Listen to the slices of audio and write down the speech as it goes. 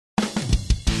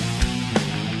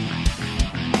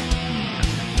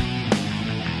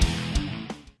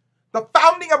The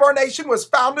founding of our nation was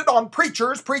founded on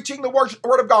preachers preaching the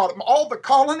word of God. All the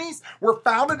colonies were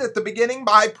founded at the beginning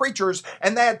by preachers,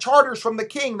 and they had charters from the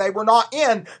king. They were not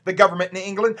in the government in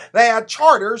England. They had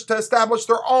charters to establish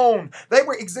their own. They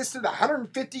existed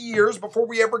 150 years before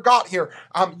we ever got here.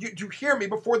 You hear me?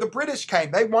 Before the British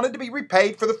came, they wanted to be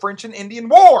repaid for the French and Indian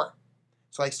War.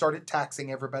 So they started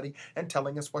taxing everybody and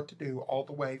telling us what to do all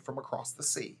the way from across the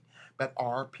sea. But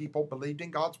our people believed in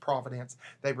God's providence.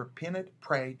 They repented,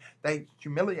 prayed. They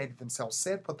humiliated themselves,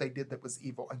 said what they did that was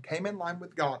evil, and came in line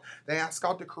with God. They asked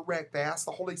God to correct. They asked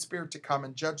the Holy Spirit to come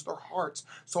and judge their hearts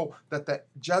so that the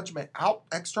judgment,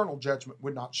 external judgment,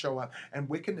 would not show up and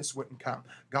wickedness wouldn't come.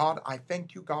 God, I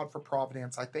thank you, God, for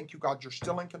providence. I thank you, God, you're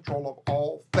still in control of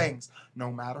all things,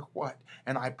 no matter what.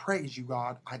 And I praise you,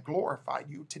 God. I glorify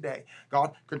you today.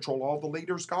 God, control all the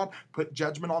leaders, God. Put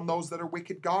judgment on those that are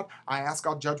wicked, God. I ask,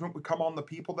 God, judgment would come on the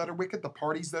people that are wicked, the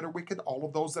parties that are wicked, all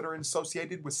of those that are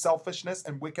associated with selfishness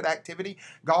and wicked activity,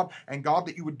 God, and God,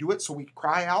 that you would do it so we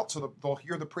cry out, so that they'll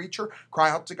hear the preacher, cry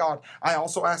out to God. I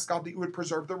also ask, God, that you would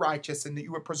preserve the righteous and that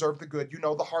you would preserve the good. You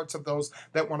know the hearts of those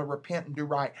that want to repent and do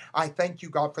right. I thank you,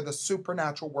 God, for the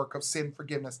supernatural work of sin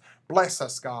forgiveness. Bless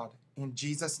us, God, in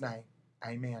Jesus' name.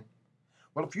 Amen.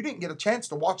 Well, if you didn't get a chance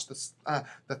to watch the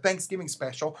Thanksgiving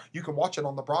special, you can watch it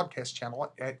on the broadcast channel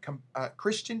at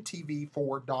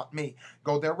ChristianTV4.me.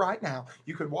 Go there right now.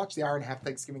 You can watch the hour-and-a-half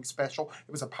Thanksgiving special.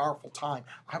 It was a powerful time.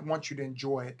 I want you to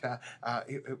enjoy it.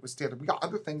 It was we got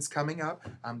other things coming up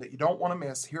that you don't want to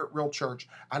miss here at Real Church.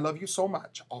 I love you so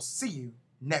much. I'll see you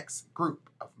next group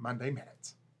of Monday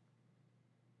Minutes.